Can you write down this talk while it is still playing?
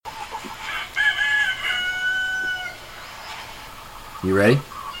You ready?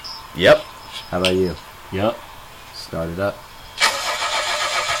 Yep. How about you? Yep. Start it up.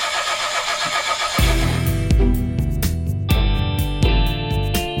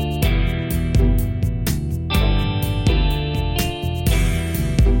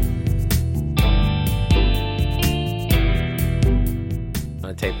 On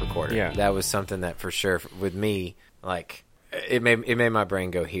a tape recorder. Yeah. That was something that for sure with me, like, it made my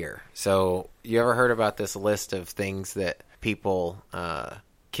brain go here. So you ever heard about this list of things that people,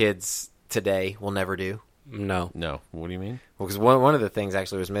 kids today will never do? No. What do you mean? Well, because one of the things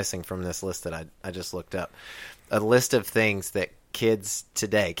actually was missing from this list that I just looked up. A list of things that kids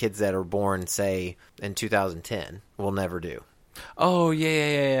today, kids that are born, say, in 2010, will never do. Oh,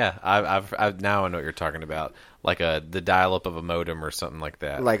 yeah. I've now I know what you're talking about. Like the dial-up of a modem or something like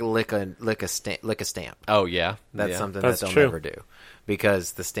that. Like lick a stamp. Oh, yeah. That's yeah. something That's that they'll true. never do.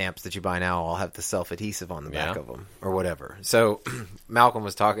 Because the stamps that you buy now all have the self-adhesive on the back Yeah. of them or whatever. So Malcolm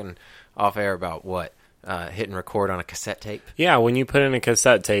was talking off air about what? Hit and record on a cassette tape? Yeah, when you put in a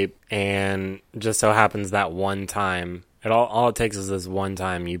cassette tape and just so happens that one time, all it takes is this one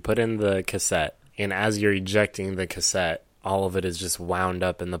time. You put in the cassette, and as you're ejecting the cassette, all of it is just wound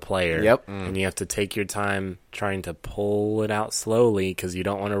up in the player. Yep. And you have to take your time trying to pull it out slowly because you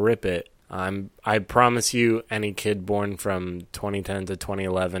don't want to rip it. I promise you, any kid born from 2010 to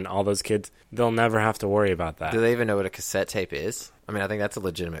 2011, all those kids, they'll never have to worry about that. Do they even know what a cassette tape is? I mean, I think that's a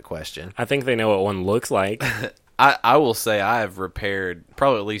legitimate question. I think they know what one looks like. I will say I have repaired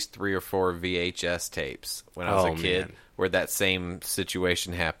probably at least 3 or 4 VHS tapes when I was a kid, man. where that same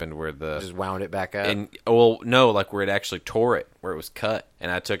situation happened, where Just wound it back up? where it actually tore it, where it was cut,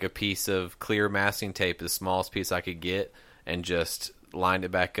 and I took a piece of clear masking tape, the smallest piece I could get, and just lined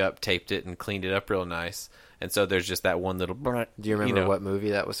it back up, taped it, and cleaned it up real nice. And so there's just that one little. Do you remember what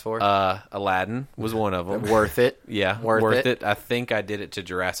movie that was for? Aladdin was one of them. Worth it? Yeah, Worth it. I think I did it to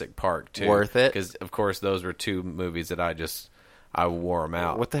Jurassic Park too. Worth it? Because of course those were 2 movies that I wore them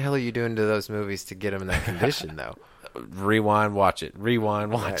out. What the hell are you doing to those movies to get them in that condition, though? Rewind, watch it.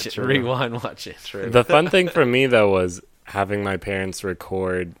 Rewind, watch it. True. Rewind, watch it. True. The fun thing for me, though, was having my parents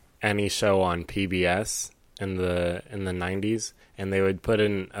record any show on PBS in the 90s, and they would put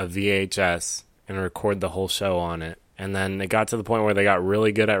in a VHS and record the whole show on it. And then it got to the point where they got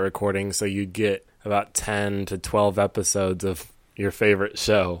really good at recording, so you'd get about 10 to 12 episodes of your favorite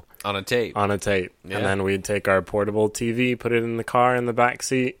show On a tape. on a tape. Yeah. And then we'd take our portable TV, put it in the car in the back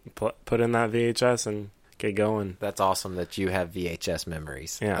seat, put in that VHS, and get going. That's awesome that you have VHS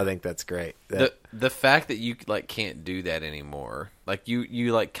memories. Yeah. I think that's great. The fact that you like can't do that anymore, like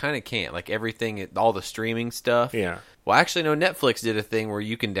you like kind of can't, like everything, all the streaming stuff. Yeah. Well, actually, no. Netflix did a thing where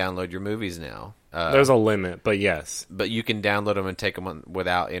you can download your movies now. There's a limit, but yes. But you can download them and take them on,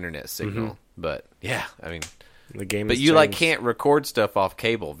 without internet signal. Mm-hmm. But yeah, I mean, The game but has you like changed. can't record stuff off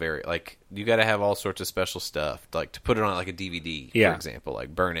cable. Like you got to have all sorts of special stuff, like to put it on like a DVD, Yeah. for example,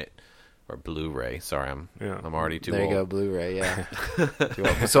 like burn it or Blu-ray. Sorry, I'm already too there old. you go, Blu-ray, yeah. Too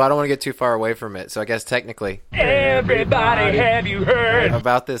old. So I don't want to get too far away from it. So I guess technically, Everybody, have you heard?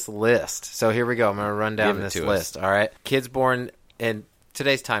 about this list. So here we go. I'm going to run down Give it this to list, all right? Kids born in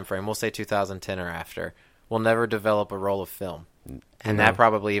today's time frame, we'll say 2010 or after, will never develop a roll of film. And that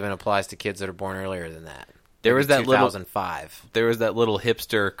probably even applies to kids that are born earlier than that. There was that little 2005, There was that little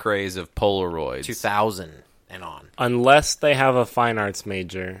hipster craze of Polaroids. 2000 and on. Unless they have a fine arts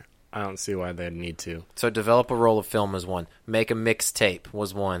major, I don't see why they'd need to. So develop a roll of film was one. Make a mixtape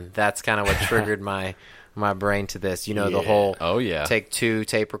was one. That's kind of what triggered my brain to this. You know, the whole Oh, yeah. take 2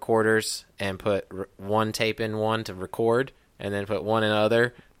 tape recorders and put one tape in one to record and then put one in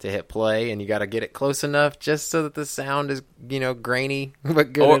other to hit play, and you got to get it close enough just so that the sound is, grainy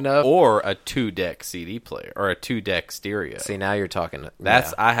but good enough. Or a 2-deck CD player or a 2-deck stereo. See, now you're talking.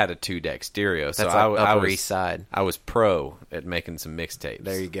 I had a 2-deck stereo, so That's I Upper was East Side. I was pro at making some mixtapes.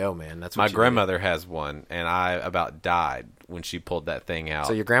 There you go, man. That's what My you grandmother has one, and I about died when she pulled that thing out. did.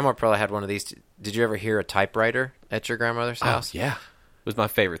 So your grandma probably had one of these. Did you ever hear a typewriter at your grandmother's house? yeah, it was my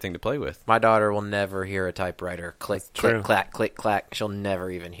favorite thing to play with. My daughter will never hear a typewriter click, true. click, clack, click, clack. She'll never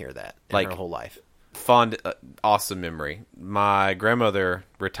even hear that in her whole life. Fond, awesome memory. My grandmother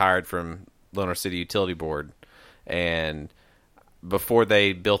retired from Loner City Utility Board, and before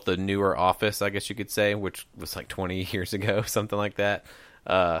they built the newer office, I guess you could say, which was like 20 years ago, something like that,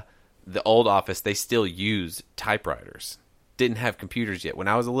 the old office, they still use typewriters. Didn't have computers yet. When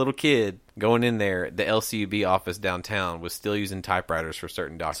I was a little kid, going in there, the LCUB office downtown was still using typewriters for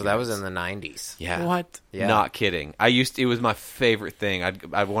certain documents. So that was in the 90s. Yeah. What? Yeah. Not kidding. It was my favorite thing.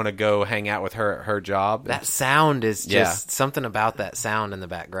 I'd want to go hang out with her at her job. That sound is just Yeah. something about that sound in the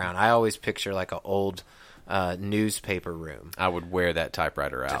background. I always picture like an old newspaper room. I would wear that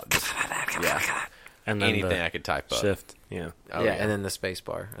typewriter out. Yeah. And then Anything I could type up. shift. Yeah. Oh, yeah, and then the space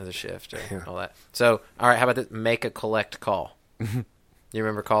bar as a shift or all that. So, all right, how about this? Make a collect call. You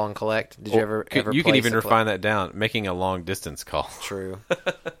remember call and collect? Did you ever You can place even a refine that down, making a long distance call. True.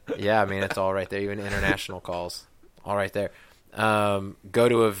 Yeah, I mean, it's all right there. Even international calls. All right there. Go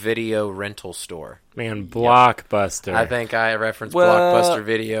to a video rental store. Man, Blockbuster. I think I referenced Well, Blockbuster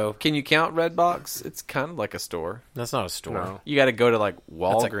Video. Can you count Redbox? It's kind of like a store. That's not a store. No. You got to go to like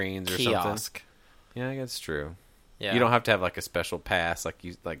That's a Walgreens or something. kiosk. Yeah, I guess it's true. Yeah. You don't have to have like a special pass like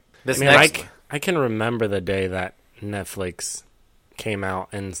you like. This I mean, next I can remember the day that Netflix came out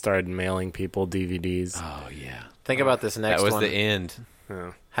and started mailing people DVDs. Oh yeah, think about this next that was one. the end.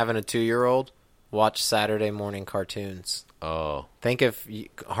 Yeah. Having a 2-year-old watch Saturday morning cartoons. Oh, Think if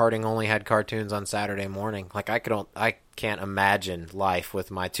Harding only had cartoons on Saturday morning. Like I can't imagine life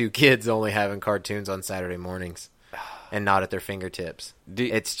with my 2 kids only having cartoons on Saturday mornings and not at their fingertips.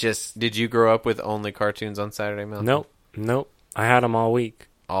 It's just did you grow up with only cartoons on Saturday Mountain? Nope. I had them all week.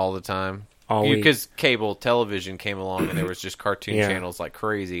 All the time. All week. Because cable television came along and there was just cartoon Yeah. channels like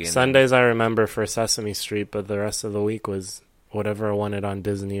crazy. And Sundays I remember for Sesame Street, but the rest of the week was whatever I wanted on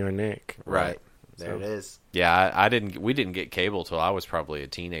Disney or Nick. right. There it is. Yeah, I didn't. We didn't get cable till I was probably a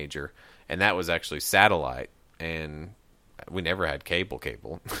teenager, and that was actually satellite, and we never had cable.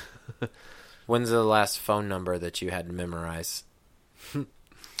 When's the last phone number that you had to memorize?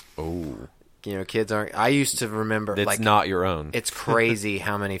 Oh, You know, kids aren't. I used to remember. it's like, not your own. It's crazy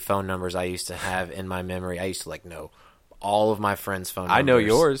how many phone numbers I used to have in my memory. I used to know all of my friends' phone numbers. I know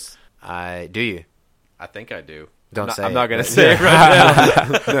yours. Do you? I think I do. Don't say I'm it. not going to say it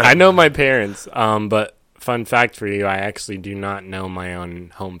right now. I know my parents, but fun fact for you, I actually do not know my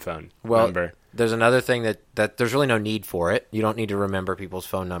own home phone number. There's another thing that there's really no need for it. You don't need to remember people's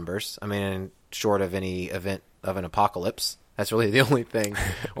phone numbers. I mean, short of any event of an apocalypse. That's really the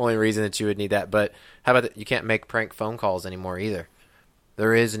only reason that you would need that. But how about that? You can't make prank phone calls anymore either.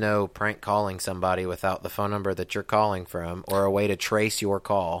 There is no prank calling somebody without the phone number that you're calling from or a way to trace your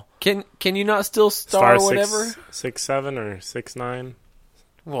call. Can you not still star whatever? 6-7 or 6-9.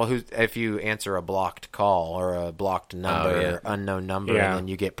 Well, if you answer a blocked call or a blocked number or unknown number and then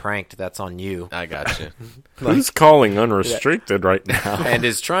you get pranked, that's on you. I got you. Who's calling unrestricted right now? And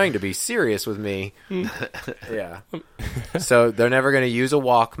is trying to be serious with me. Yeah. So they're never going to use a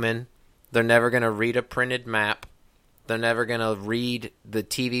Walkman. They're never going to read a printed map. They're never going to read the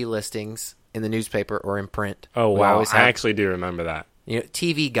TV listings in the newspaper or in print. Oh, We wow. always I have- actually do remember that. You know,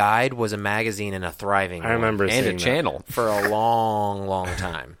 TV Guide was a magazine and a thriving I one remember And seeing a that. channel. for a long, long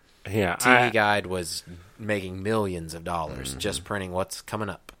time. Yeah. TV Guide was making millions of dollars just printing what's coming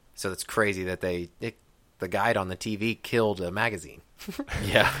up. So it's crazy that the guide on the TV killed a magazine.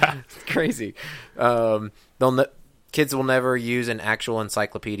 Yeah. It's crazy. Kids will never use an actual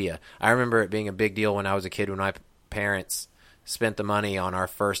encyclopedia. I remember it being a big deal when I was a kid when my parents spent the money on our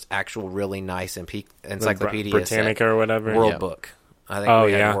first actual really nice encyclopedia Britannica or whatever. World Yeah. Book. I think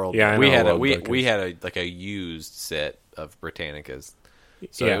we had World Yeah, Book. I we know had what book we is. had a used set of Britannicas.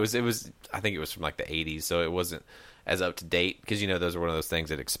 So Yeah. it was I think it was from like the 80s, so it wasn't as up to date because those are one of those things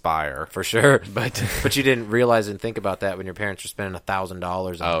that expire. For sure, but you didn't realize and think about that when your parents were spending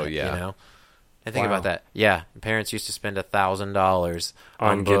 $1,000 on Oh, it. yeah. You know, and think Wow. about that. Yeah, parents used to spend $1,000 on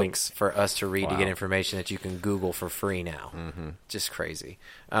On getting- books for us to read to get Wow. information that you can Google for free now. Mm-hmm. Just crazy.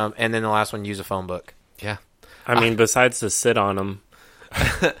 And then the last one, use a phone book. Yeah. I mean, besides to sit on them.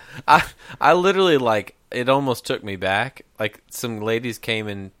 I literally it almost took me back. Like some ladies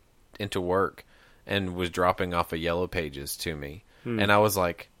came into work and was dropping off a Yellow Pages to me, and I was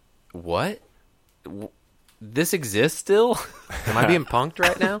like, "What? This exists still?" Am I being punked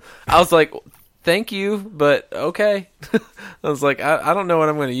right now? I was like, "Thank you, but okay." I was like, "I don't know what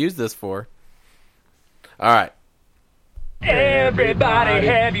I'm going to use this for." All right. Everybody,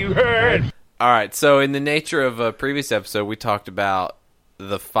 have you heard? All right, so in the nature of a previous episode, we talked about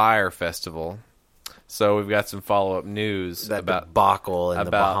the Fyre Festival. So we've got some follow-up news That about debacle in the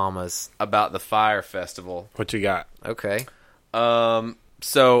about- Bahamas. the Fyre Festival. What you got? Okay.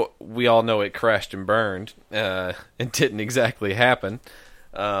 So we all know it crashed and burned. It didn't exactly happen.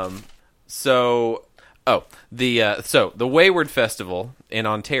 So the Wayward Festival in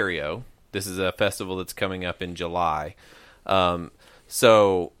Ontario. This is a festival that's coming up in July.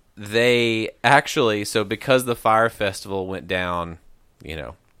 So they actually, because the Fyre Festival went down,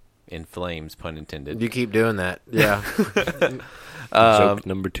 in flames, pun intended. You keep doing that. Yeah. Joke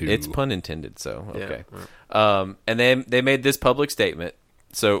number 2. It's pun intended, so okay. Yeah. And they made this public statement.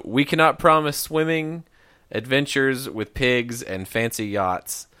 So we cannot promise swimming adventures with pigs and fancy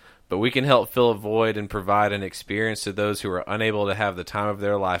yachts, but we can help fill a void and provide an experience to those who are unable to have the time of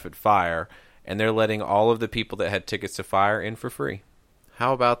their life at Fyre, and they're letting all of the people that had tickets to Fyre in for free.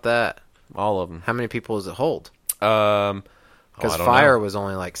 How about that? All of them. How many people does it hold? Because Because Fyre was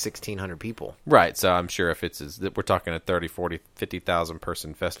only like 1,600 people. Right, so I'm sure if we're talking a 30, 40, 50,000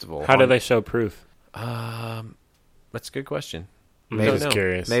 person festival. How do they show proof? That's a good question. I'm Maybe- just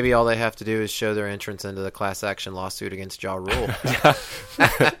curious. Maybe all they have to do is show their entrance into the class action lawsuit against Ja Rule.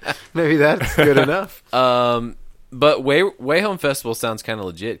 Maybe that's good enough. But Way Home Festival sounds kind of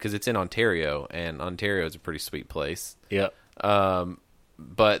legit because it's in Ontario, and Ontario is a pretty sweet place. Yep.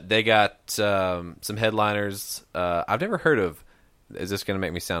 But they got some headliners. I've never heard of. Is this going to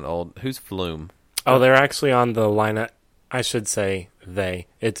make me sound old? Who's Flume? Oh, they're actually on the lineup. I should say they.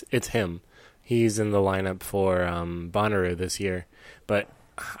 It's him. He's in the lineup for Bonnaroo this year. But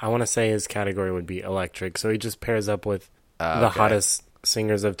I want to say his category would be electric. So he just pairs up with the hottest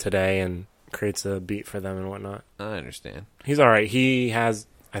singers of today and creates a beat for them and whatnot. I understand. He's all right. He has,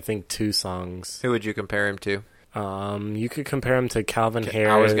 I think, 2 songs. Who would you compare him to? You could compare him to Calvin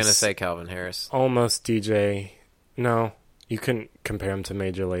Harris. I was going to say Calvin Harris. Almost DJ. No, you couldn't compare him to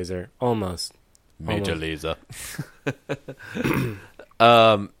Major Lazer. Almost. Major Lazer.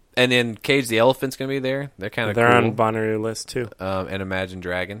 And then Cage the Elephant's going to be there. They're kind of cool. They're on Bonnaroo list too. And Imagine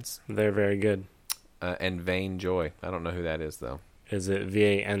Dragons. They're very good. And Vain Joy. I don't know who that is, though. Is it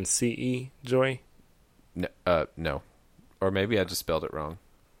VANCE Joy? No. Or maybe I just spelled it wrong.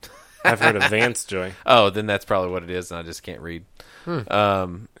 I've heard of Vance Joy. Oh, then that's probably what it is, and I just can't read.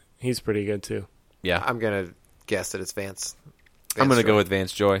 He's pretty good too. Yeah. I'm going to guess that it's Vance. I'm going to go Joy. with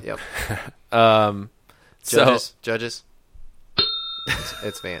Vance Joy. Yep. Judges.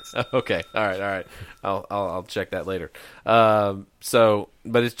 It's Vance. Okay. All right. I'll check that later. But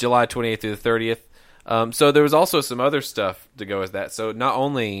it's July 28th through the 30th. So there was also some other stuff to go with that. So not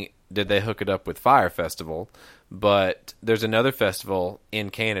only did they hook it up with Fyre Festival, but there's another festival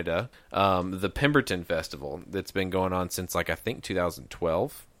in Canada, the Pemberton Festival, that's been going on since I think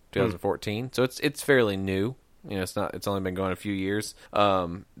 2012, 2014. So it's fairly new. It's only been going a few years. They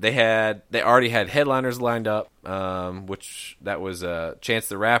already had headliners lined up, which that was Chance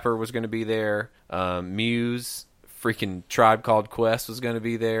the Rapper was going to be there. Muse, freaking Tribe Called Quest was going to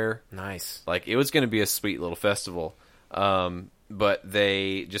be there. Nice. It was going to be a sweet little festival. But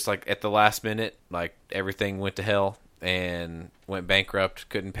they just at the last minute, everything went to hell and went bankrupt,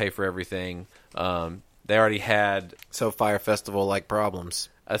 couldn't pay for everything. They already had... So Fyre Festival like problems.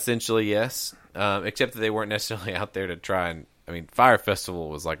 Essentially, yes. Except that they weren't necessarily out there to try and... I mean, Fyre Festival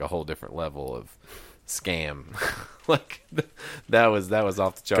was a whole different level of scam. That was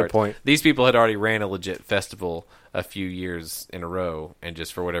off the charts. Good point. These people had already ran a legit festival a few years in a row, and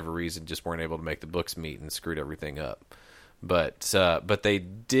just for whatever reason, just weren't able to make the books meet and screwed everything up. But they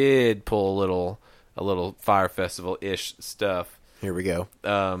did pull a little Fyre Festival-ish stuff. Here we go.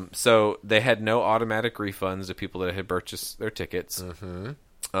 So they had no automatic refunds to people that had purchased their tickets. Mm-hmm.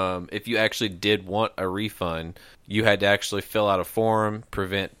 If you actually did want a refund, you had to actually fill out a form,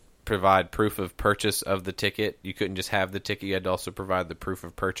 provide proof of purchase of the ticket. You couldn't just have the ticket. You had to also provide the proof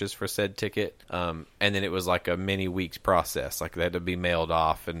of purchase for said ticket. And then it was a many weeks process. They had to be mailed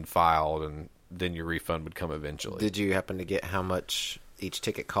off and filed, and then your refund would come eventually. Did you happen to get how much each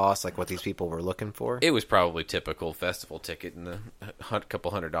ticket cost, what these people were looking for? It was probably typical festival ticket in the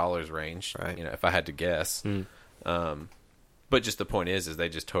couple $100 range, right? If I had to guess. But just the point is they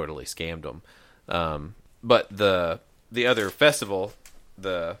just totally scammed them. But the other festival,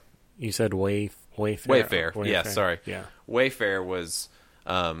 You said Wayfare? Wayfare. Yeah, sorry. Yeah. Wayfare was,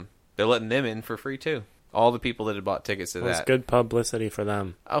 they're letting them in for free too. All the people that had bought tickets to Well, that. it's good publicity for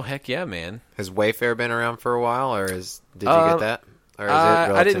them. Oh, heck yeah, man. Has Wayfare been around for a while, or did you get that? Or is it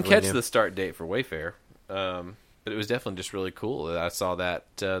I didn't relatively catch new? the start date for Wayfare, but it was definitely just really cool that I saw that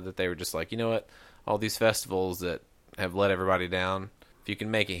they were just you know what, all these festivals that have let everybody down, if you can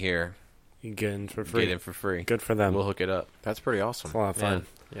make it here, You get in for free. get in for free. Good for them. We'll hook it up. That's pretty awesome. It's a lot of fun.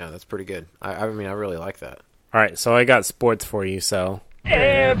 Yeah, that's pretty good. I mean, I really like that. All right, so I got sports for you. So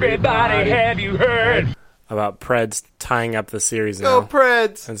Everybody, have you heard? about Preds tying up the series now. Go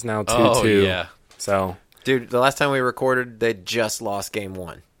Preds! It's now 2-2. Oh, yeah. So, Dude, the last time we recorded, they just lost game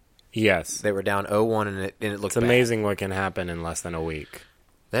 1. yes. They were down 0-1, and it looked It's bad. amazing what can happen in less than a week.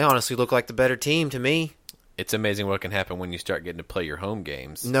 They honestly look like the better team to me. It's amazing what can happen when you start getting to play your home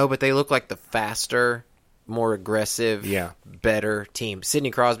games. No, but they look like the faster, more aggressive, Yeah. better team.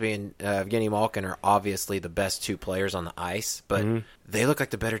 Sidney Crosby and Evgeny Malkin are obviously the best 2 players on the ice, but they look like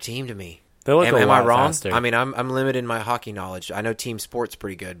the better team to me. They look am a I lot wrong? faster. I mean, I'm limited in my hockey knowledge. I know team sport's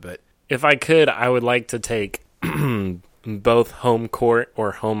pretty good, but If I could, I would like to take both home court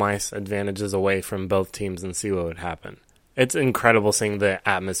or home ice advantages away from both teams and see what would happen. It's incredible seeing the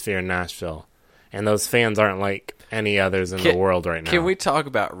atmosphere in Nashville. And those fans aren't like any others in the world right now. Can we talk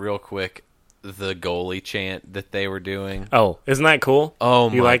about real quick the goalie chant that they were doing? Oh, isn't that cool? Oh,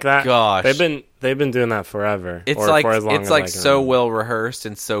 you my like that? gosh. They've been doing that forever. It's or like for as long it's as like I can so remember. well rehearsed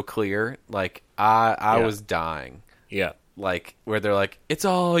and so clear. Like I Yeah. was dying. Yeah. Like where they're like, "It's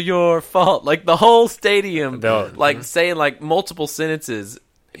all your fault." Like the whole stadium, like saying like multiple sentences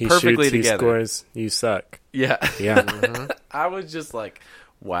He perfectly shoots, together. he scores, you suck. Yeah, Yeah. I was just like,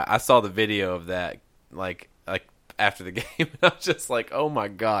 wow. I saw the video of that, like after the game, and I was just like, oh my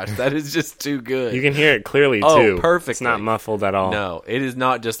gosh, that is just too good. You can hear it clearly, Oh, too. perfectly. It's not muffled at all. No, it is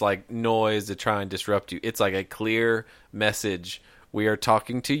not just like noise to try and disrupt you. It's like a clear message. We are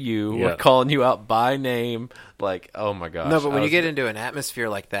talking to you. Yeah. We're calling you out by name. Like, oh my gosh. No, but when you get into an atmosphere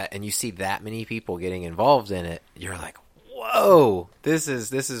like that and you see that many people getting involved in it, you're like, whoa, this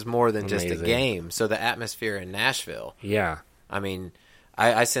is more than just a Amazing. game. So the atmosphere in Nashville, Yeah. I mean,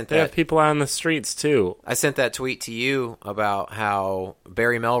 I sent They have that people out in the streets, too. I sent that tweet to you about how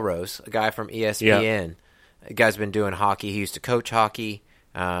Barry Melrose, a guy from ESPN, the guy's been doing hockey. He used to coach hockey,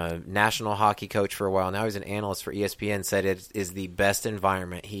 national hockey coach for a while. Now he's an analyst for ESPN, said it is the best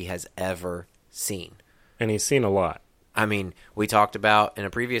environment he has ever seen. And he's seen a lot. I mean, we talked about in a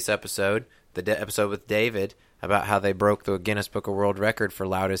previous episode, the episode with David, about how they broke the Guinness Book of World Record for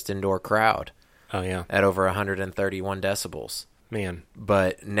loudest indoor crowd Oh, yeah. at over 131 decibels. Man.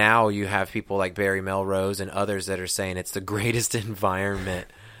 But now you have people like Barry Melrose and others that are saying it's the greatest environment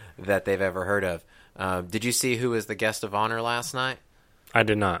that they've ever heard of. Did you see who was the guest of honor last night? I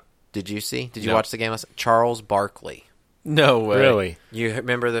did not. Did you see? Did you No. watch the game last night? Charles Barkley. no way. Really? You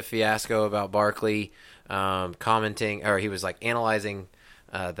remember the fiasco about Barkley commenting, or he was like analyzing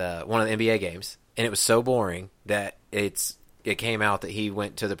one of the NBA games, and it was so boring that it came out that he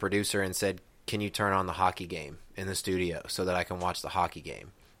went to the producer and said, "Can you turn on the hockey game in the studio so that I can watch the hockey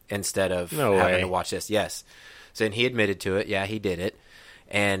game instead of No having way. to watch this?" Yes. So and he admitted to it. Yeah, he did it.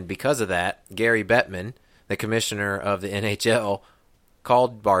 And because of that, Gary Bettman, the commissioner of the NHL,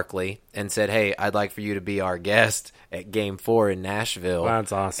 called Barkley and said, "Hey, I'd like for you to be our guest at Game 4 in Nashville.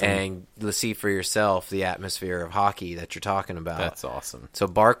 That's awesome. And to see for yourself the atmosphere of hockey that you're talking about." That's awesome. So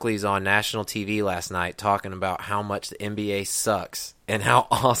Barkley's on national TV last night talking about how much the NBA sucks and how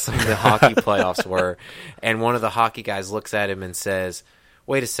awesome the hockey playoffs were. And one of the hockey guys looks at him and says,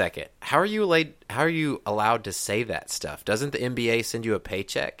 "Wait a second. How are you allowed to say that stuff? Doesn't the NBA send you a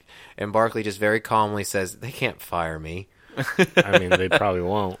paycheck?" And Barkley just very calmly says, "They can't fire me." I mean, they probably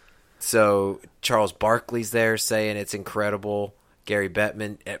won't. So Charles Barkley's there saying it's incredible. Gary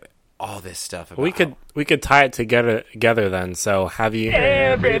Bettman, all this stuff. About We could tie it together then. So have you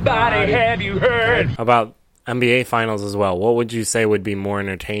Everybody, have you heard? about NBA finals as well? What would you say would be more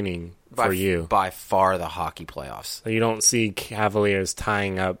entertaining for you? by far the hockey playoffs. So you don't see Cavaliers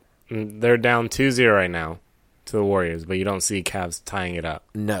tying up. They're down 2-0 right now to the Warriors, but you don't see Cavs tying it up.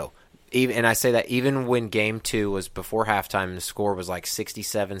 No. And I say that even when Game 2 was before halftime, the score was like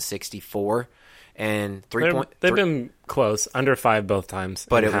 67-64. And They've been close, under 5 both times.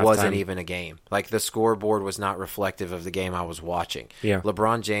 but in it wasn't halftime. even a game. Like, the scoreboard was not reflective of the game I was watching. Yeah.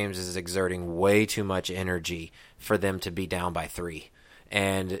 LeBron James is exerting way too much energy for them to be down by 3.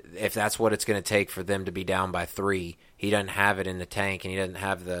 And if that's what it's going to take for them to be down by 3, he doesn't have it in the tank, and he doesn't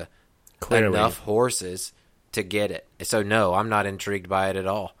have the Clearly. enough horses to get it. So, no, I'm not intrigued by it at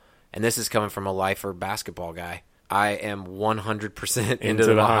all. And this is coming from a lifer basketball guy. I am 100% into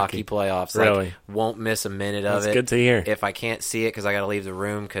the hockey playoffs. Really? Like, won't miss a minute of That's it. good to hear. If I can't see it because I got to leave the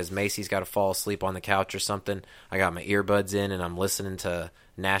room because Macy's got to fall asleep on the couch or something, I got my earbuds in and I'm listening to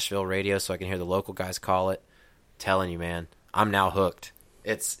Nashville radio so I can hear the local guys call it. Telling you, man, I'm now hooked.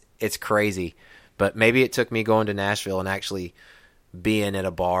 It's crazy. But maybe it took me going to Nashville and actually being at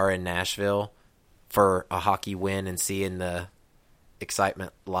a bar in Nashville for a hockey win and seeing the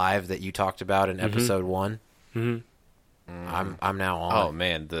excitement live that you talked about in episode 1. Mm-hmm. I'm now on. Oh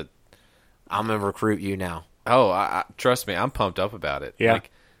man, I'm gonna recruit you now. I trust me, I'm pumped up about it. Yeah.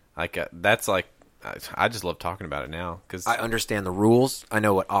 That's like I just love talking about it now because I understand the rules. I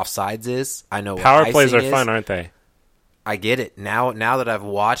know what offsides is. I know what Power icing plays are is. fun, aren't they? I get it now. Now that I've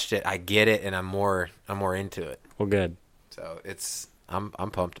watched it, I get it, and I'm more into it. Well, good. So I'm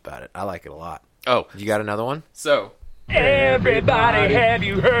pumped about it. I like it a lot. oh, You got another one? so Everybody, have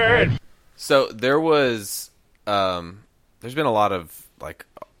you heard? there was there's been a lot of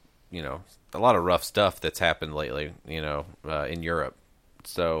a lot of rough stuff that's happened lately, in Europe.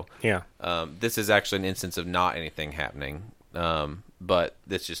 So Yeah. this is actually an instance of not anything happening, but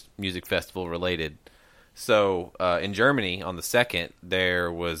it's just music festival related. So in Germany, on the 2nd,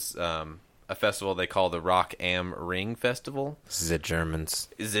 there was a festival they call the Rock am Ring Festival. The Germans.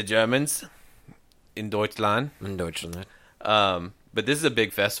 The Germans in Deutschland. In Deutschland. But this is a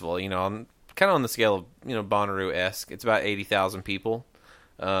big festival, kind of on the scale of, Bonnaroo-esque. It's about 80,000 people.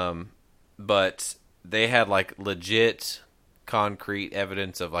 But they had, like, legit concrete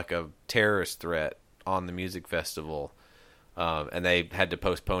evidence of, like, a terrorist threat on the music festival. And they had to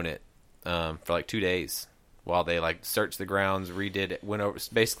postpone it for, like, 2 days while they, like, searched the grounds, redid it,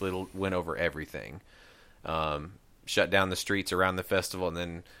 went over everything. Shut down the streets around the festival, and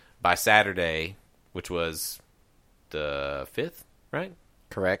then by Saturday, which was the 5th, right?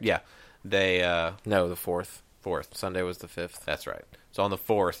 Correct. Yeah. They No, the 4th. 4th. Sunday was the 5th. That's right. So on the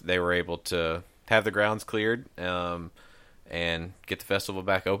 4th, they were able to have the grounds cleared and get the festival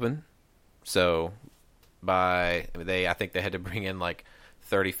back open. So I think they had to bring in like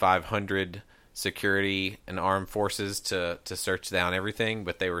 3,500 security and armed forces to search down everything,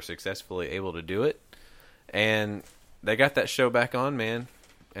 but they were successfully able to do it. And they got that show back on, man,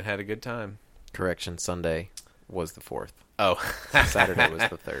 and had a good time. Correction, Sunday was the 4th. Oh. Saturday was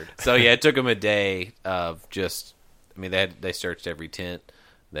the 3rd. So, yeah, it took them a day of just, they searched every tent.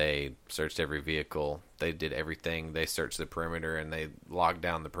 They searched every vehicle. They did everything. They searched the perimeter, and they locked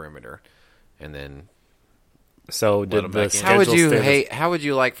down the perimeter. And then... So did the How would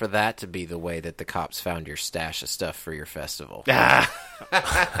you like for that to be the way that the cops found your stash of stuff for your festival?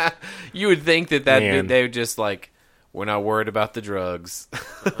 You would think they would just like, we're not worried about the drugs.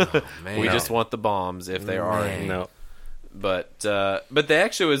 Oh, man. We just want the bombs if there are any. No. But they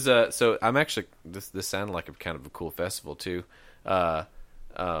actually was so I'm actually this sounded like a kind of a cool festival too.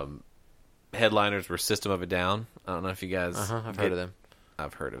 Headliners were System of a Down. I don't know if you guys I've heard of them.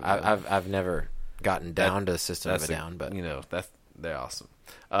 I've heard of them. I've never gotten down to System of a Down, but they're awesome.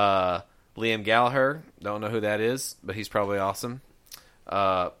 Liam Gallagher, don't know who that is, but he's probably awesome.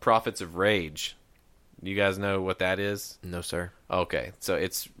 Prophets of Rage, you guys know what that is? No, sir. Okay, so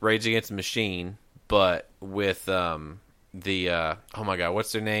it's Rage Against the Machine, but with oh my god,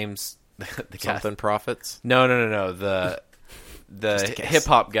 what's their names? Something Prophets? No. The hip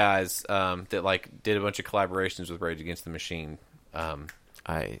hop guys that like did a bunch of collaborations with Rage Against the Machine.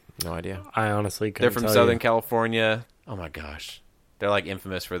 I no idea. I honestly couldn't They're from tell Southern you. California. Oh my gosh, they're like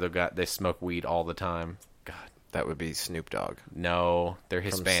infamous for they smoke weed all the time. God, That would be Snoop Dogg no, they're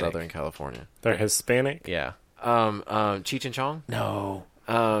Hispanic. from Southern California. They're Hispanic? Yeah. Cheech and Chong? No.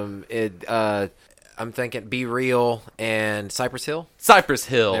 I'm thinking Be Real and Cypress Hill. Cypress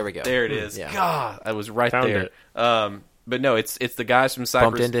Hill. There we go. There it is. Yeah. God, I was right Found there. it. But no, it's the guys from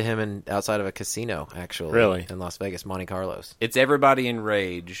Cypress. Bumped into him outside of a casino, actually. Really? In Las Vegas, Monte Carlos. It's everybody in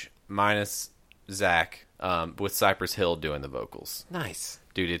Rage minus Zach, with Cypress Hill doing the vocals. Nice.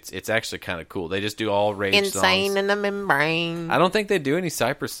 Dude, it's actually kind of cool. They just do all Rage Insane songs. in the membrane. I don't think they do any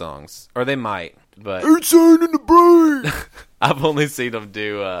Cypress songs, or they might. But Insane in the brain. I've only seen them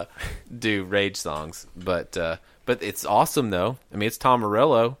do Rage songs. But it's awesome though. I mean, it's Tom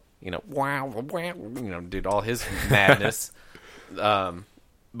Morello. Wow, dude, all his madness. But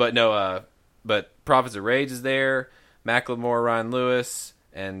Prophets of Rage is there. Macklemore, Ryan Lewis,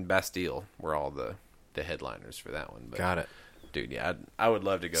 and Bastille were all the headliners for that one. But, Got it. dude. Yeah, I would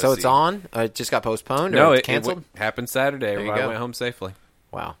love to go. So see it's on? It just got postponed? No, or it canceled? happened Saturday. There you Everybody go. went home safely.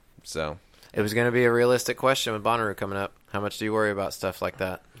 Wow. So It was going to be a realistic question with Bonnaroo coming up. How much do you worry about stuff like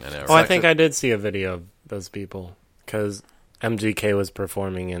that? I know. Oh, I think I did see a video of those people because MGK was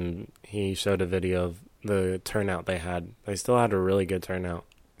performing and he showed a video of the turnout they had. They still had a really good turnout.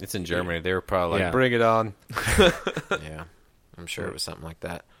 It's in Germany. They were probably like, Yeah. "Bring it on." Yeah. I'm sure it was something like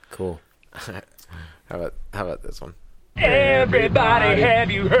that. Cool. How about this one? Everybody,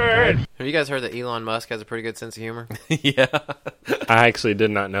 have you heard? Have you guys heard that Elon Musk has a pretty good sense of humor? Yeah. I actually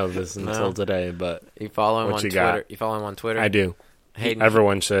did not know this until No. today, but You follow him What on you Twitter? got? You follow him on Twitter? I do. Hayden,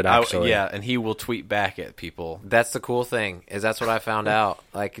 Everyone should actually. Yeah, and he will tweet back at people. That's the cool thing, is that's what I found out.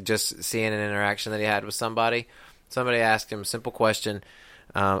 Like, just seeing an interaction that he had with somebody. Somebody asked him a simple question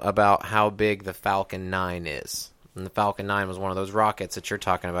about how big the Falcon 9 is. And the Falcon 9 was one of those rockets that you're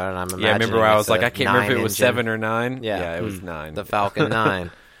talking about, and I'm imagining Yeah, remember where I was it's like, a I can't remember if it was 9 engine. 7 or 9. Yeah. it was 9. The Falcon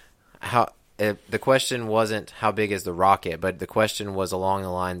 9. The question wasn't how big is the rocket, but the question was along the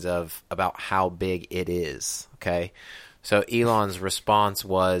lines of about how big it is. Okay, so Elon's response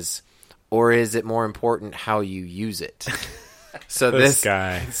was, or is it more important how you use it? So This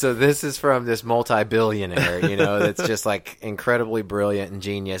guy. So this is from this multi-billionaire, that's just like incredibly brilliant and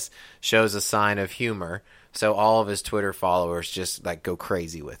genius, shows a sign of humor. So all of his Twitter followers just like go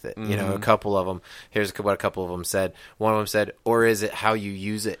crazy with it. A couple of them, here's what a couple of them said. One of them said, or is it how you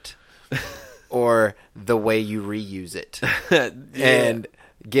use it? or the way you reuse it. And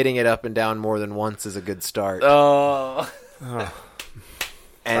getting it up and down more than once is a good start. Oh.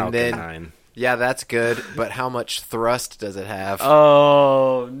 And then 9. yeah, that's good, but how much thrust does it have?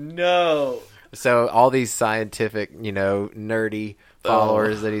 Oh, no. So all these scientific, nerdy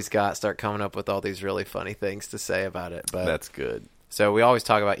followers that he's got start coming up with all these really funny things to say about it. But That's good. so we always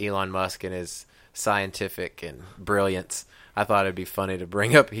talk about Elon Musk and his scientific and brilliance. I thought it'd be funny to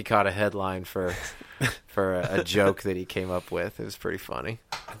bring up. He caught a headline for a joke that he came up with. It was pretty funny.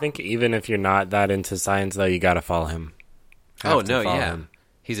 I think even if you're not that into science, though, you got to follow him. Oh, no, yeah.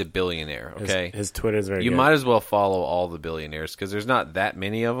 He's a billionaire, okay? His Twitter's very You good. might as well follow all the billionaires because there's not that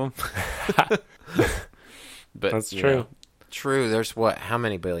many of them. But That's you true. know, True. There's what? How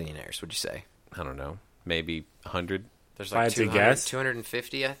many billionaires would you say? I don't know. Maybe 100. There's If I had to guess.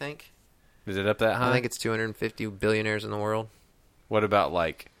 250, I think. Is it up that high? I think it's 250 billionaires in the world. What about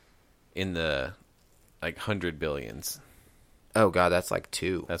in the 100 billions? Oh God, that's like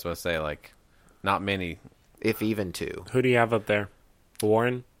 2, That's what I say. Not many. if even 2. Who do you have up there?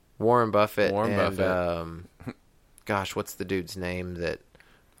 Warren? Warren Buffett. Warren and, Buffett. Gosh, what's the dude's name that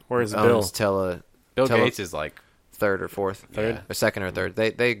Where's Bill? owns Bill Gates is third or fourth, Third? or second or third.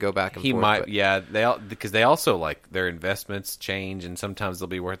 They go back and he forth. might. but- Yeah, because they also their investments change, and sometimes they'll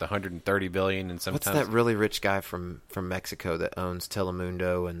be worth 130 billion, and What's sometimes that really rich guy from Mexico that owns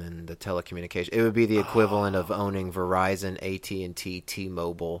Telemundo and then the telecommunication? It would be the equivalent of owning Verizon, AT&T,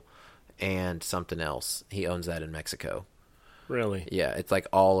 T-Mobile, and something else. He owns that in Mexico. Really? Yeah, it's like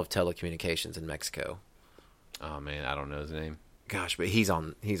all of telecommunications in Mexico. Oh man, I don't know his name. Gosh, but he's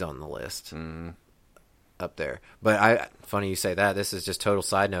on the list up there. But funny you say that. This is just total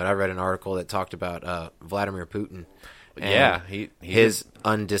side note. I read an article that talked about Vladimir Putin. And Yeah, his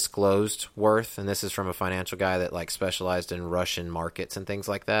undisclosed worth, and this is from a financial guy that specialized in Russian markets and things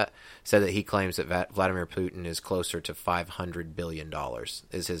like that, said that he claims that Vladimir Putin is closer to $500 billion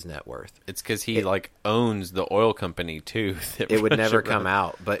is his net worth. It's because he owns the oil company too. It would never come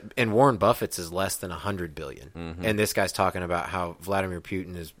out, and Warren Buffett's is less than $100 billion. And this guy's talking about how Vladimir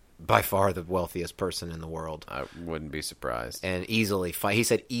Putin is by far the wealthiest person in the world, I wouldn't be surprised. and easily he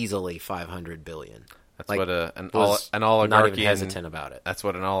said easily $500 billion. That's what an was oligarchy. not even hesitant about it. That's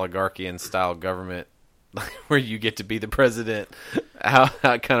what an oligarchian style government, where you get to be the president, how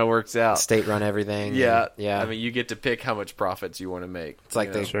it kind of works out. State run everything. Yeah, yeah. I mean, you get to pick how much profits you want to make. It's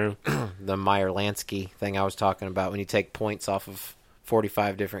like you know? True. the Meyer Lansky thing I was talking about when you take points off of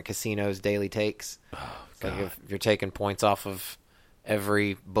 45 different casinos' daily takes. It's like if you're taking points off of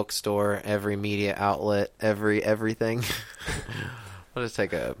every bookstore, every media outlet, everything. I'll just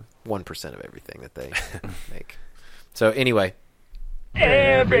take 1% of everything that they make. So anyway,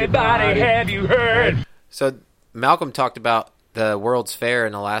 Everybody, have you heard? so Malcolm talked about the World's Fair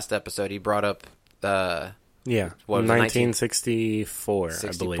in the last episode. He brought up the Yeah. What was it, 1964, I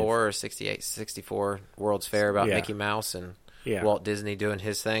 64 believe. or 68, 64 World's Fair about Yeah. Mickey Mouse and Yeah. Walt Disney doing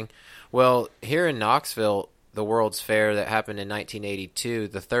his thing. Well, here in Knoxville, the World's Fair that happened in 1982,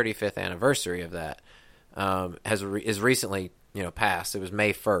 the 35th anniversary of that, is recently passed. It was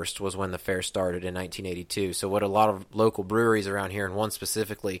May 1st was when the fair started in 1982. So what a lot of local breweries around here, and one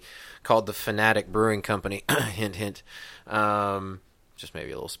specifically called the Fanatic Brewing Company, hint, hint, just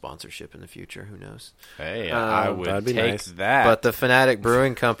maybe a little sponsorship in the future, who knows. Hey, I would that'd be take nice. that. But the Fanatic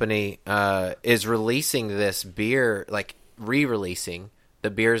Brewing Company is releasing this beer, re-releasing the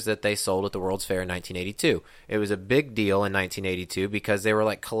beers that they sold at the World's Fair in 1982. It was a big deal in 1982 because they were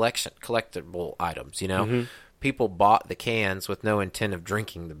collectible items, People bought the cans with no intent of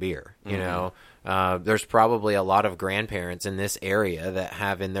drinking the beer, There's probably a lot of grandparents in this area that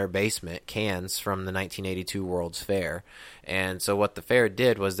have in their basement cans from the 1982 World's Fair. And so what the fair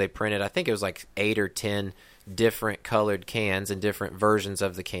did was they printed, I think it was 8 or 10 different colored cans and different versions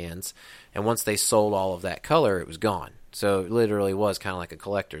of the cans. And once they sold all of that color, it was gone. So it literally was kind of like a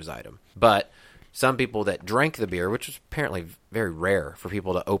collector's item. But some people that drank the beer, which was apparently very rare for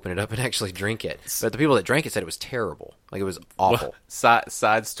people to open it up and actually drink it, but the people that drank it said it was terrible. It was awful.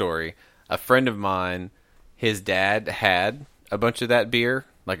 Side story. A friend of mine, his dad had a bunch of that beer,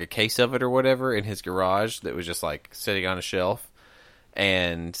 a case of it or whatever, in his garage that was just sitting on a shelf.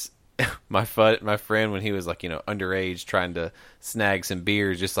 And my friend, when he was underage, trying to snag some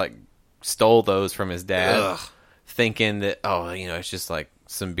beers, just stole those from his dad. Ugh. Thinking that, it's just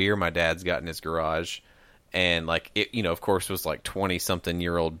some beer my dad's got in his garage. And it, of course, was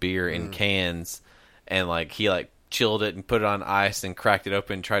 20-something-year-old beer in cans. And he chilled it and put it on ice and cracked it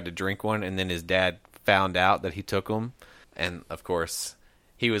open and tried to drink one. And then his dad found out that he took them. And of course,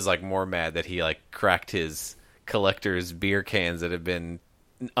 he was more mad that he cracked his collector's beer cans that had been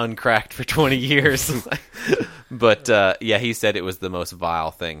uncracked for 20 years. But yeah, he said it was the most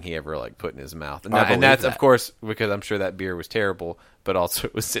vile thing he ever like put in his mouth, and that's of course because I'm sure that beer was terrible, but also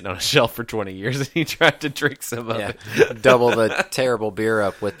it was sitting on a shelf for 20 years, and he tried to drink some of it. Double the terrible beer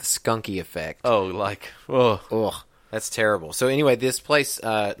up with the skunky effect. Ugh. That's terrible. So anyway, this place,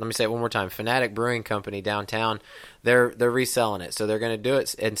 let me say it one more time, Fanatic Brewing Company downtown, they're reselling it. So they're going to do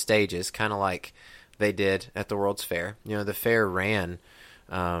it in stages, kind of like they did at the World's Fair. You know, the fair ran,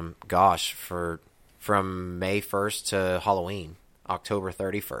 from May 1st to Halloween, October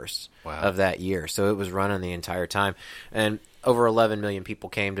 31st of that year. So it was running the entire time. And over 11 million people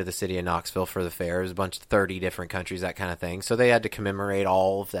came to the city of Knoxville for the fair. It was a bunch of 30 different countries, that kind of thing. So they had to commemorate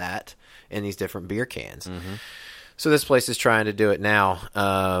all of that in these different beer cans. Mm-hmm. So this place is trying to do it now.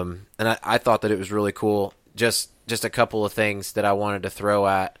 And I thought that it was really cool. Just a couple of things that I wanted to throw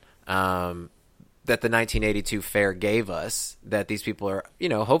at that the 1982 fair gave us, that these people are,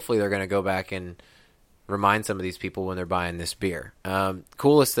 hopefully they're going to go back and remind some of these people when they're buying this beer.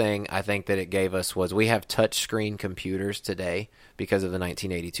 Coolest thing I think that it gave us was we have touchscreen computers today because of the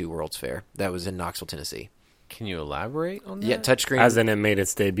 1982 World's Fair. That was in Knoxville, Tennessee. Can you elaborate on that? Yeah, touchscreen. As in it made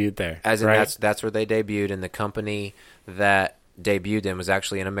its debut there. As in right? that's where they debuted, and the company that debuted them was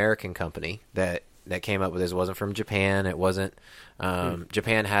actually an American company that came up with this. It wasn't from Japan. It wasn't.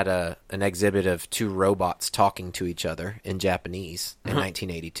 Japan had an exhibit of two robots talking to each other in Japanese in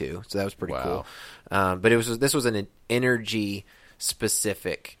 1982, so that was pretty cool. But this was an energy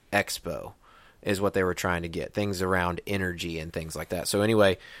specific expo, is what they were trying to get, things around energy and things like that. So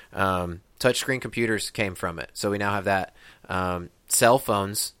anyway, touchscreen computers came from it. So we now have that. Cell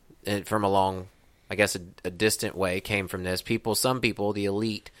phones from a long, I guess a distant way, came from this. Some people, the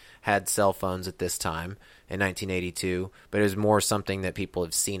elite, had cell phones at this time in 1982, but it was more something that people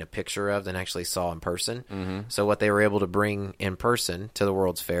have seen a picture of than actually saw in person. Mm-hmm. So what they were able to bring in person to the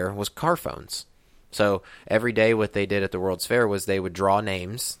World's Fair was car phones. So every day what they did at the World's Fair was they would draw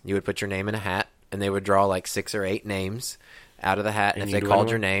names. You would put your name in a hat, and they would draw like 6 or 8 names out of the hat. And if they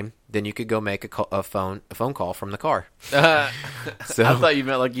called your name, then you could go make a phone call from the car. So I thought you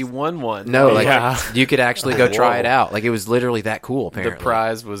meant like you won one. No, you could actually go try it out. Like it was literally that cool. Apparently,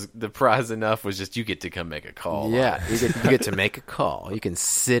 the prize enough was just you get to come make a call. Yeah, you get to make a call. You can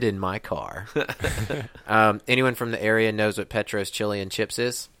sit in my car. Anyone from the area knows what Petros Chili and Chips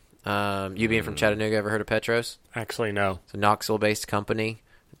is? You being from Chattanooga, ever heard of Petros? Actually, no. It's a Knoxville-based company.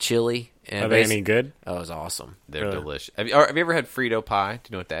 Chili. And are they any good? Oh, it was awesome. They're delicious. Have you ever had Frito pie? Do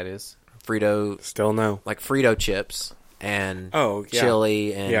you know what that is? Frito. Still no. Like Frito chips and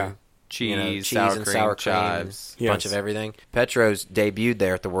chili and cheese, sour cream, chives, a bunch of everything. Petros debuted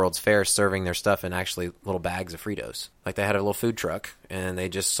there at the World's Fair serving their stuff in actually little bags of Fritos. Like they had a little food truck and they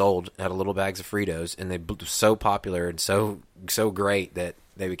just had little bags of Fritos, and they were so popular and so great that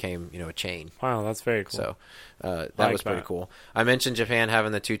they became, a chain. Wow, that's very cool. So that was pretty cool. I mentioned Japan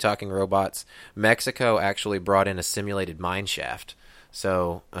having the 2 talking robots. Mexico actually brought in a simulated mine shaft.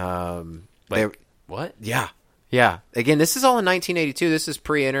 So what? Yeah. Yeah. Again, this is all in 1982. This is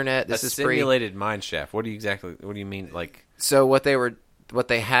pre-internet. This is simulated mine shaft. What do you mean? Like, so what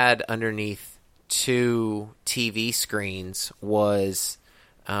they had underneath 2 TV screens was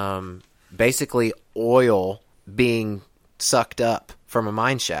basically oil being sucked up from a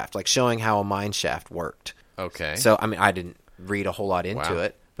mine shaft, like showing how a mine shaft worked. Okay. So I mean, I didn't read a whole lot into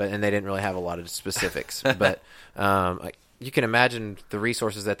it, and they didn't really have a lot of specifics. But you can imagine the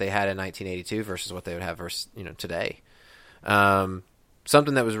resources that they had in 1982 versus what they would have today.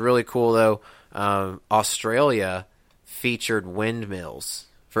 Something that was really cool though, Australia featured windmills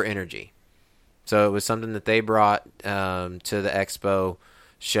for energy. So it was something that they brought to the expo,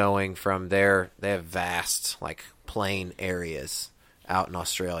 showing from they have vast like plain areas out in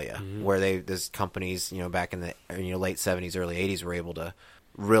Australia, where these companies, back in the late 70s, early 80s, were able to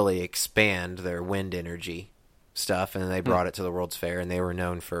really expand their wind energy stuff, and they brought it to the World's Fair, and they were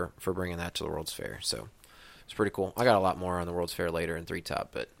known for bringing that to the World's Fair. So it's pretty cool. I got a lot more on the World's Fair later in 3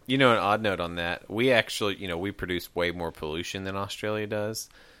 Top, but an odd note on that, we actually, we produce way more pollution than Australia does,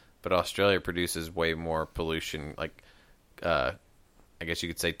 but Australia produces way more pollution, like I guess you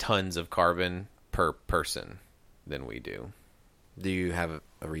could say tons of carbon per person than we do. Do you have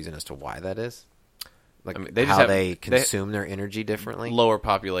a reason as to why that is? Like, I mean, they consume their energy differently? Lower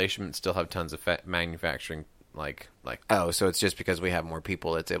population, but still have tons of manufacturing. Like oh, so it's just because we have more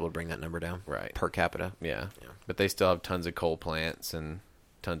people that's able to bring that number down, right? Per capita, yeah. But they still have tons of coal plants and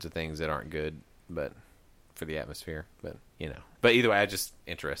tons of things that aren't good, but for the atmosphere. But but either way, just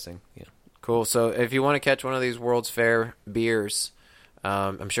interesting. Cool. So if you want to catch one of these World's Fair beers,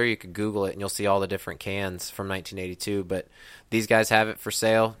 I'm sure you could Google it and you'll see all the different cans from 1982. But these guys have it for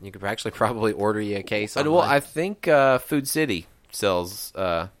sale. You could actually probably order you a case. Well, online. I think Food City sells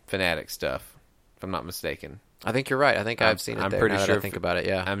Fanatic stuff, if I'm not mistaken. I think you're right. I think I've seen it. I'm there, pretty now sure. That I think about it.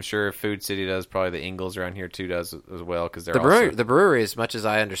 Yeah, I'm sure Food City does. Probably the Ingles around here too does as well because they're the brewery. As much as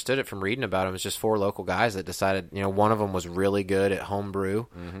I understood it from reading about them, was just 4 local guys that decided. One of them was really good at home brew,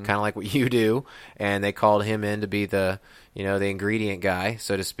 kind of like what you do, and they called him in to be the the ingredient guy,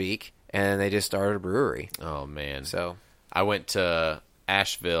 so to speak, and they just started a brewery. Oh man! So I went to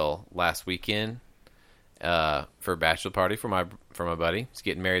Asheville last weekend for a bachelor party for my buddy. He's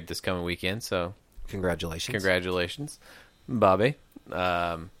getting married this coming weekend, so. Congratulations, Bobby.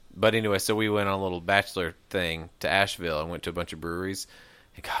 But anyway, so we went on a little bachelor thing to Asheville and went to a bunch of breweries.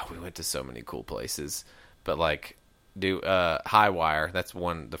 And God, we went to so many cool places. But High Wire, that's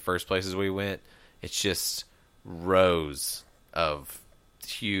the first places we went. It's just rows of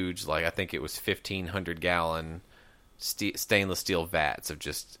huge, I think it was 1,500 gallon stainless steel vats of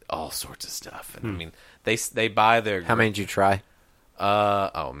just all sorts of stuff. And I mean, they buy their. How many did you try?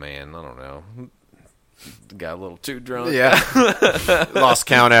 Oh man, I don't know. Got a little too drunk. Yeah, lost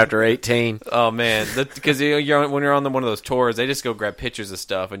count after 18. Oh man, because when you're on one of those tours, they just go grab pictures of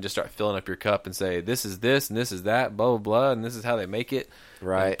stuff and just start filling up your cup and say, "This is this and this is that, blah blah blah, and this is how they make it."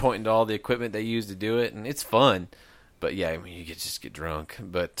 Right, and pointing to all the equipment they use to do it, and it's fun. But yeah, I mean, you just get drunk.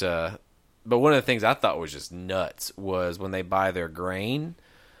 But one of the things I thought was just nuts was when they buy their grain,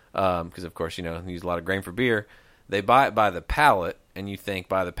 because of course they use a lot of grain for beer. They buy it by the pallet, and you think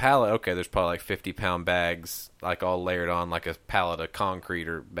by the pallet, okay, there's probably 50-pound bags, all layered on like a pallet of concrete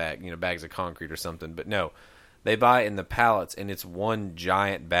or bags of concrete or something. But no, they buy it in the pallets, and it's one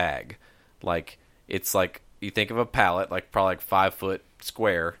giant bag. It's you think of a pallet, probably 5 foot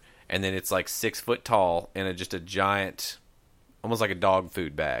square, and then it's 6 foot tall, and just a giant, almost like a dog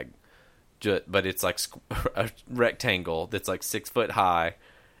food bag. But it's a rectangle that's 6 foot high,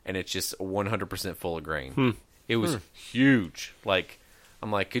 and it's just 100% full of grain. It was huge. I'm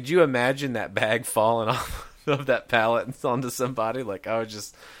could you imagine that bag falling off of that pallet and onto somebody? I was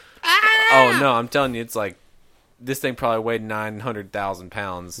just, oh no, I'm telling you, it's this thing probably weighed 900,000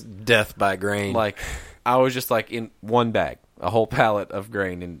 pounds. Death by grain. I was just in one bag, a whole pallet of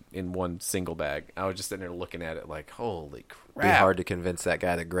grain in one single bag. I was just sitting there looking at it holy crap. It'd be hard to convince that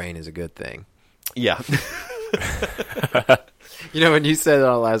guy that grain is a good thing. Yeah. When you said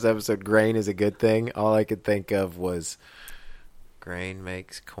on the last episode, grain is a good thing, all I could think of was grain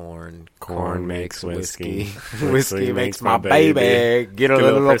makes corn, corn makes whiskey, whiskey makes my baby get a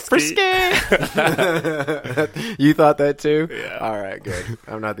little frisky. You thought that too? Yeah. All right, good.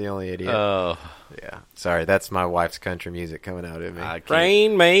 I'm not the only idiot. Oh. Yeah. Sorry, that's my wife's country music coming out at me.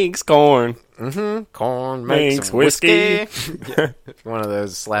 Rain makes corn. Mm-hmm. Corn makes whiskey. Yeah. One of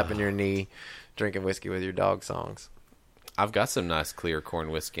those slapping your knee, drinking whiskey with your dog songs. I've got some nice clear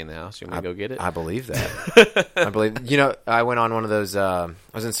corn whiskey in the house. You want me to go get it? I believe that. I believe. I went on one of those. I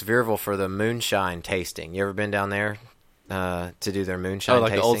was in Sevierville for the moonshine tasting. You ever been down there to do their moonshine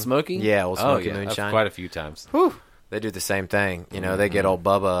tasting? The Old Smoky? Yeah, Old Smoky moonshine. Quite a few times. Whew. They do the same thing. They get old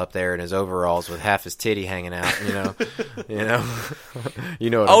Bubba up there in his overalls with half his titty hanging out. You know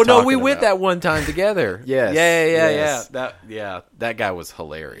what I'm talking we about. went that one time together. Yes. Yeah. That guy was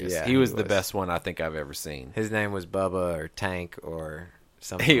hilarious. Yeah, he was the best one I think I've ever seen. His name was Bubba or Tank or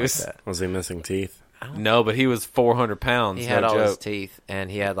something like that. Was he missing teeth? No, but he was 400 pounds. He had all his teeth, and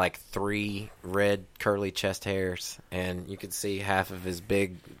he had 3 red curly chest hairs, and you could see half of his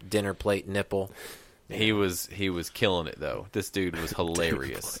big dinner plate nipple. He was killing it though. This dude was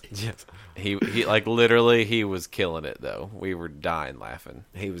hilarious. Yes. He literally he was killing it though. We were dying laughing.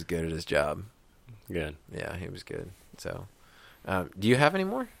 He was good at his job. Good. Yeah, he was good. So, do you have any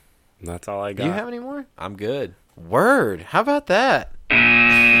more? That's all I got. Do you have any more? I'm good. Word. How about that?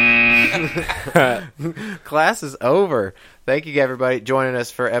 Class is over. Thank you, everybody, joining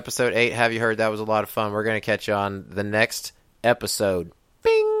us for episode 8. Have you heard? That was a lot of fun. We're going to catch you on the next episode.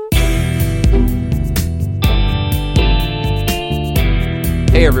 Bing.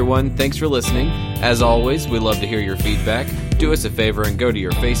 Hey everyone, thanks for listening. As always, we love to hear your feedback. Do us a favor and go to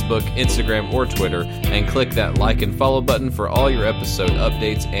your Facebook, Instagram, or Twitter and click that like and follow button for all your episode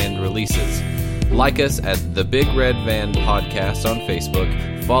updates and releases. Like us at The Big Red Van Podcast on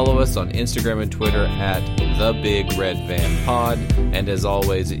Facebook. Follow us on Instagram and Twitter at The Big Red Van Pod. And as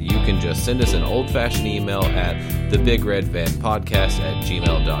always, you can just send us an old-fashioned email at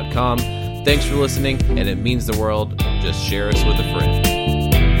thebigredvanpodcast@gmail.com. Thanks for listening, and it means the world. Just share us with a friend.